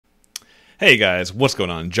Hey guys, what's going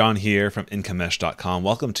on? John here from IncomeMesh.com.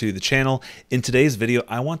 Welcome to the channel. In today's video,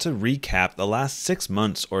 I want to recap the last 6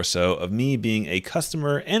 months or so of me being a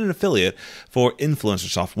customer and an affiliate for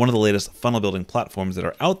Influencersoft, one of the latest funnel building platforms that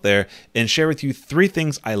are out there, and share with you 3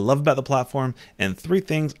 things I love about the platform and 3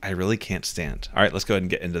 things I really can't stand. All right, let's go ahead and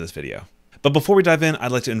get into this video. But before we dive in,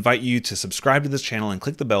 I'd like to invite you to subscribe to this channel and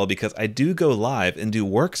click the bell because I do go live and do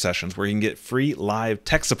work sessions where you can get free live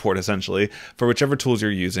tech support essentially for whichever tools you're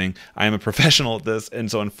using. I am a professional at this, and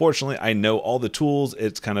so unfortunately I know all the tools.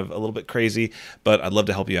 It's kind of a little bit crazy, but I'd love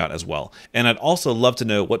to help you out as well. And I'd also love to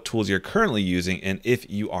know what tools you're currently using and if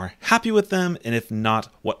you are happy with them, and if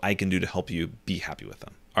not, what I can do to help you be happy with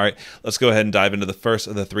them. All right, let's go ahead and dive into the first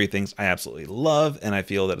of the 3 things I absolutely love, and I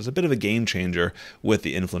feel that it's a bit of a game changer with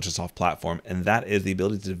the Influencersoft platform, and that is the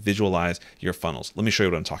ability to visualize your funnels. Let me show you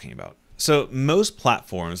what I'm talking about. So most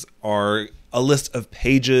platforms are a list of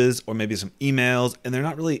pages or maybe some emails, and they're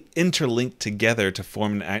not really interlinked together to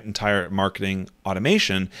form an entire marketing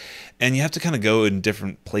automation. And you have to kind of go in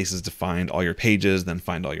different places to find all your pages, then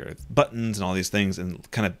find all your buttons and all these things, and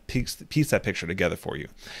kind of piece that picture together for you.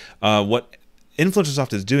 What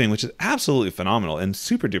Influencersoft is doing, which is absolutely phenomenal and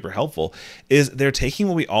super duper helpful, is they're taking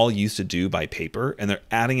what we all used to do by paper and they're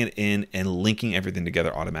adding it in and linking everything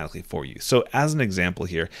together automatically for you. So as an example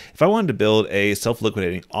here, if I wanted to build a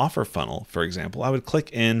self-liquidating offer funnel, for example, I would click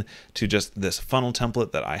in to just this funnel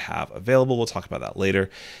template that I have available. We'll talk about that later.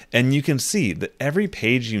 And you can see that every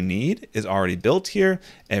page you need is already built here.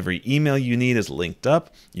 Every email you need is linked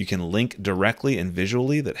up. You can link directly and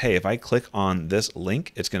visually that, hey, if I click on this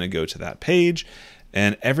link, it's going to go to that page.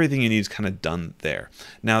 And everything you need is kind of done there.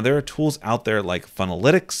 Now, there are tools out there like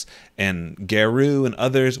Funnelytics and Guru and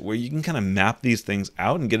others where you can kind of map these things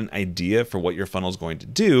out and get an idea for what your funnel is going to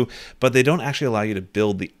do, but they don't actually allow you to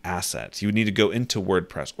build the assets. You would need to go into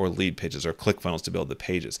WordPress or Leadpages or ClickFunnels to build the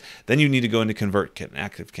pages. Then you need to go into ConvertKit and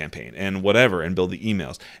ActiveCampaign and whatever and build the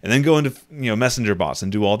emails, and then go into Messenger bots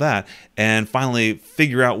and do all that, and finally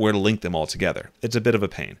figure out where to link them all together. It's a bit of a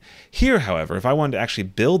pain. Here, however, if I wanted to actually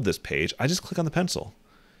build this page, I just click on the pencil.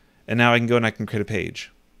 And now I can go and I can create a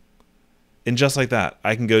page. And just like that,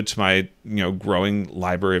 I can go to my growing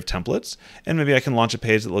library of templates, and maybe I can launch a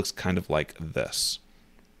page that looks kind of like this.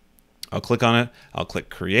 I'll click on it, I'll click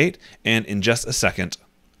create, and in just a second,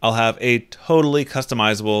 I'll have a totally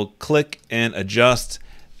customizable click and adjust,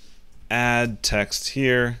 add text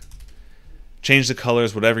here, change the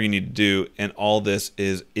colors, whatever you need to do, and all this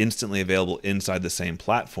is instantly available inside the same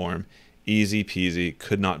platform. Easy peasy,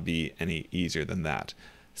 could not be any easier than that.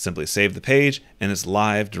 Simply save the page and it's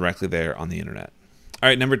live directly there on the internet. All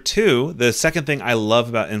right, number 2, the second thing I love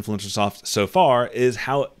about Influencersoft so far is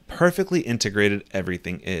how perfectly integrated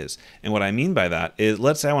everything is. And what I mean by that is,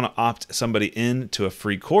 let's say I want to opt somebody in to a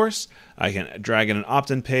free course. I can drag in an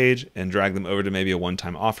opt-in page and drag them over to maybe a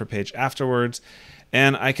one-time offer page afterwards.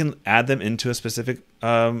 And I can add them into a specific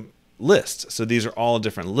list. So these are all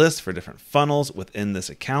different lists for different funnels within this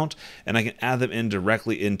account, and I can add them in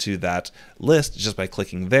directly into that list just by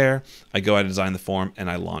clicking there. I go ahead and design the form and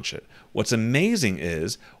I launch it. What's amazing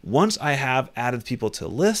is once I have added people to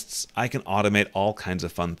lists, I can automate all kinds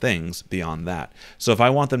of fun things beyond that. So if I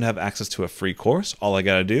want them to have access to a free course, all I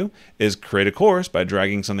got to do is create a course by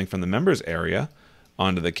dragging something from the members area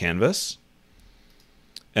onto the canvas,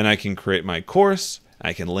 and I can create my course.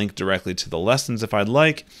 I can link directly to the lessons if I'd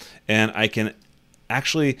like, and I can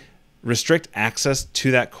actually restrict access to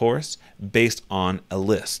that course based on a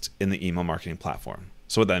list in the email marketing platform.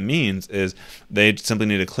 So what that means is they simply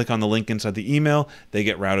need to click on the link inside the email, they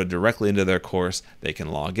get routed directly into their course, they can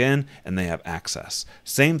log in, and they have access.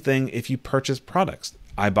 Same thing if you purchase products.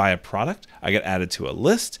 I buy a product, I get added to a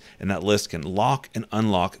list, and that list can lock and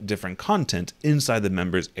unlock different content inside the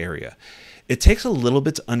members area. It takes a little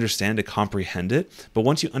bit to understand, to comprehend it, but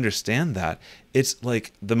once you understand that, it's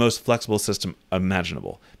like the most flexible system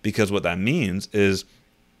imaginable, because what that means is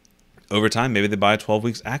over time, maybe they buy 12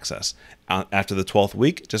 weeks access. After the 12th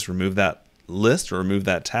week, just remove that list or remove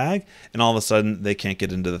that tag, and all of a sudden they can't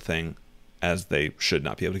get into the thing as they should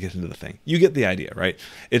not be able to get into the thing. You get the idea, right?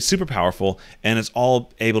 It's super powerful, and it's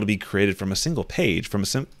all able to be created from a single page, from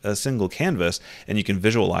a single canvas, and you can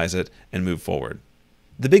visualize it and move forward.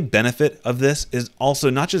 The big benefit of this is also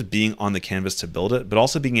not just being on the canvas to build it, but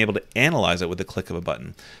also being able to analyze it with the click of a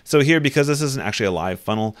button. So here, because this isn't actually a live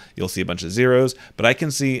funnel, you'll see a bunch of zeros, but I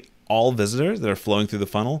can see all visitors that are flowing through the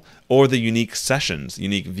funnel, or the unique sessions,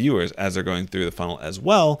 unique viewers as they're going through the funnel as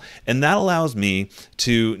well. And that allows me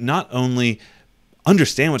to not only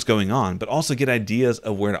understand what's going on, but also get ideas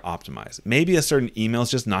of where to optimize. Maybe a certain email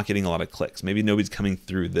is just not getting a lot of clicks. Maybe nobody's coming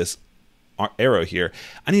through this arrow here.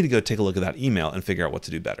 I need to go take a look at that email and figure out what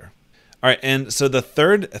to do better. All right, and so the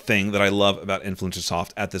third thing that I love about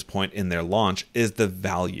Influencersoft at this point in their launch is the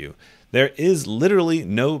value. There is literally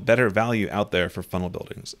no better value out there for funnel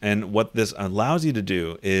buildings. And what this allows you to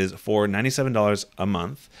do is for $97 a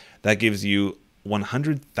month, that gives you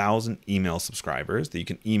 100,000 email subscribers that you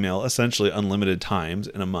can email essentially unlimited times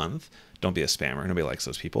in a month. Don't be a spammer. Nobody likes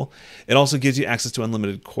those people. It also gives you access to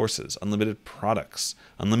unlimited courses, unlimited products,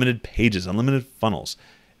 unlimited pages, unlimited funnels.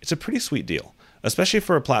 It's a pretty sweet deal, especially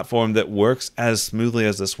for a platform that works as smoothly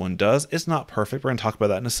as this one does. It's not perfect. We're going to talk about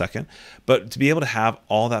that in a second. But to be able to have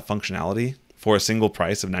all that functionality for a single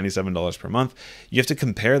price of $97 per month, you have to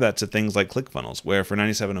compare that to things like ClickFunnels, where for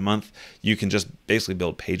 $97 a month, you can just basically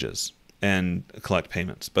build pages and collect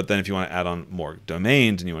payments. But then if you want to add on more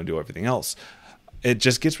domains and you want to do everything else, it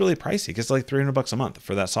just gets really pricey. It gets like $300 a month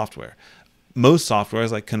for that software. Most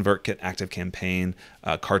softwares like ConvertKit, ActiveCampaign,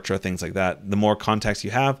 Kartra, things like that, the more contacts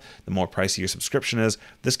you have, the more pricey your subscription is.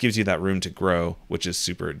 This gives you that room to grow, which is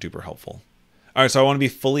super duper helpful. All right, so I want to be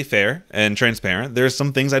fully fair and transparent. There's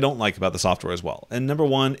some things I don't like about the software as well. And number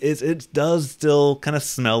one is it does still kind of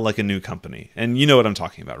smell like a new company. And you know what I'm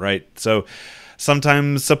talking about, right? So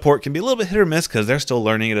sometimes support can be a little bit hit or miss because they're still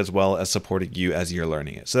learning it as well as supporting you as you're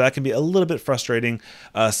learning it. So that can be a little bit frustrating.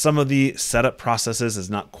 Some of the setup processes is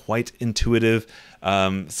not quite intuitive.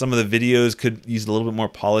 Some of the videos could use a little bit more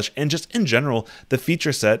polish, and just in general, the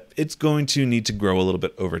feature set, it's going to need to grow a little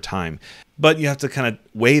bit over time. But you have to kind of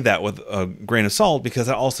weigh that with a grain of salt, because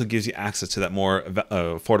that also gives you access to that more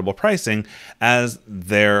affordable pricing. As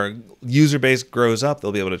their user base grows up,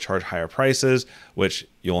 they'll be able to charge higher prices, which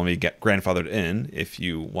you'll only get grandfathered in if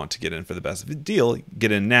you want to get in for the best deal.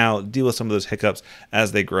 Get in now, deal with some of those hiccups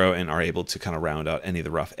as they grow and are able to kind of round out any of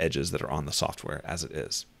the rough edges that are on the software as it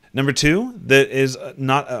is. Number two, that is I'm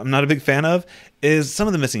not a big fan of, is some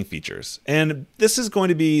of the missing features. And this is going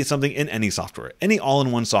to be something in any software. Any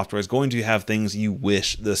all-in-one software is going to have things you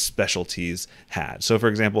wish the specialties had. So for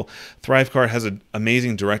example, Thrivecart has an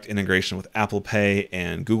amazing direct integration with Apple Pay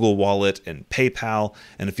and Google Wallet and PayPal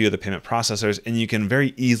and a few other payment processors, and you can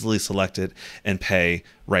very easily select it and pay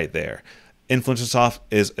right there. Influencersoft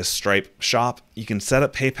is a Stripe shop. You can set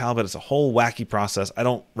up PayPal, but it's a whole wacky process. I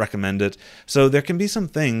don't recommend it. So there can be some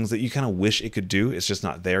things that you kind of wish it could do. It's just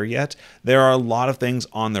not there yet. There are a lot of things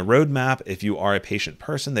on the roadmap. If you are a patient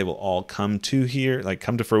person, they will all come to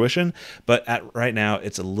fruition. But right now,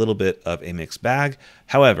 it's a little bit of a mixed bag.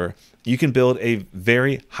 However, you can build a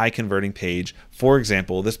very high converting page. For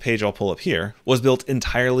example, this page I'll pull up here was built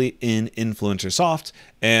entirely in Influencersoft,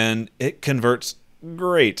 and it converts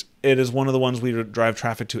great. It is one of the ones we drive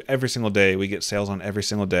traffic to every single day. We get sales on every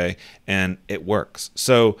single day, and it works.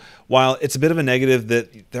 So while it's a bit of a negative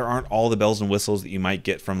that there aren't all the bells and whistles that you might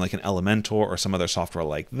get from like an Elementor or some other software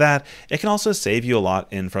like that, it can also save you a lot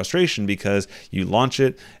in frustration because you launch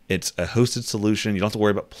it, it's a hosted solution, you don't have to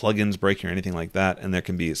worry about plugins breaking or anything like that, and there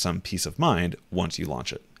can be some peace of mind once you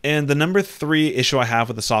launch it. And the number 3 issue I have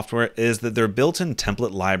with the software is that their built-in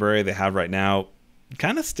template library they have right now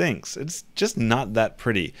kind of stinks. It's just not that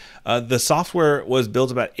pretty. The software was built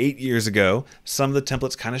about 8 years ago. Some of the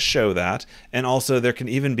templates kind of show that. And also there can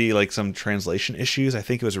even be like some translation issues. I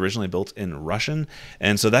think it was originally built in Russian.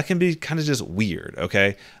 And so that can be kind of just weird.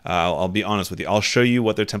 Okay. I'll be honest with you. I'll show you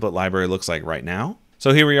what their template library looks like right now.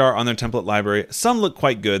 So here we are on their template library. Some look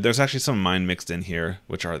quite good. There's actually some of mine mixed in here,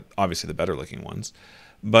 which are obviously the better looking ones.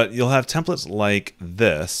 But you'll have templates like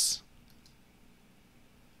this,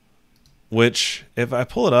 which if I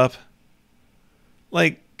pull it up,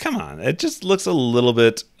 like, come on, it just looks a little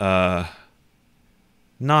bit not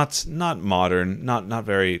modern, not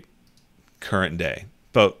very current day,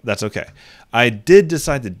 but that's okay. I did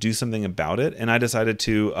decide to do something about it, and I decided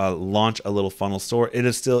to launch a little funnel store. It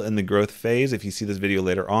is still in the growth phase. If you see this video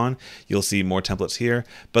later on, you'll see more templates here,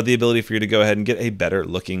 but the ability for you to go ahead and get a better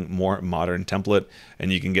looking, more modern template,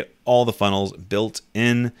 and you can get all the funnels built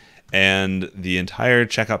in, and the entire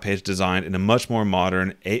checkout page designed in a much more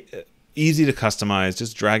modern, easy to customize.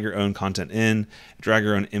 Just drag your own content in, drag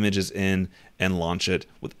your own images in, and launch it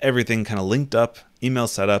with everything kind of linked up, email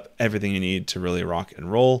setup, everything you need to really rock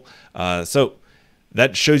and roll. So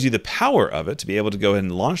that shows you the power of it to be able to go ahead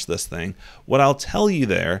and launch this thing. What I'll tell you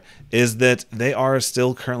there is that they are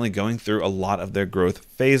still currently going through a lot of their growth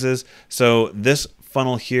phases. So this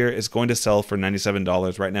funnel here is going to sell for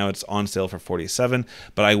 $97. Right now it's on sale for $47,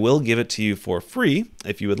 but I will give it to you for free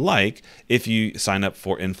if you would like, if you sign up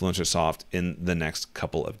for Influencersoft in the next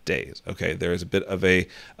couple of days. Okay, there is a bit of a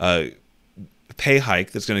pay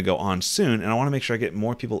hike that's going to go on soon, and I want to make sure I get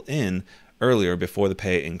more people in earlier before the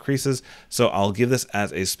pay increases. So I'll give this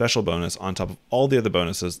as a special bonus on top of all the other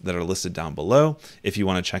bonuses that are listed down below if you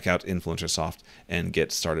want to check out Influencersoft and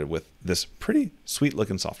get started with this pretty sweet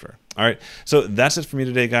looking software. All right, so that's it for me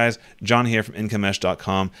today, guys. John here from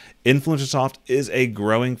IncomeMesh.com. Influencersoft is a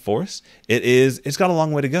growing force. It's got a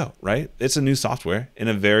long way to go, right? It's a new software in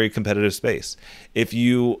a very competitive space. If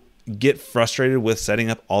you get frustrated with setting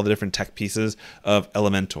up all the different tech pieces of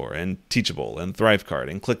Elementor and Teachable and Thrivecart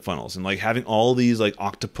and ClickFunnels and like having all these like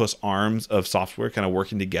octopus arms of software kind of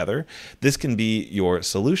working together, this can be your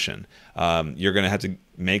solution. You're going to have to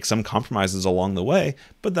make some compromises along the way,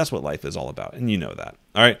 but that's what life is all about, and you know that.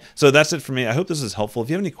 All right, so that's it for me. I hope this is helpful. If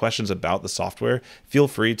you have any questions about the software, feel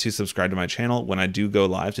free to subscribe to my channel. When I do go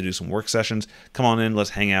live to do some work sessions, come on in,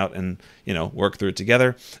 let's hang out and, you know, work through it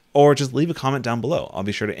together, or just leave a comment down below. I'll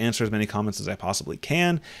be sure to answer as many comments as I possibly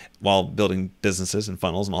can while building businesses and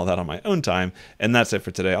funnels and all that on my own time. And that's it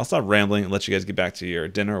for today. I'll stop rambling and let you guys get back to your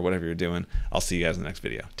dinner or whatever you're doing. I'll see you guys in the next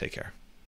video. Take care.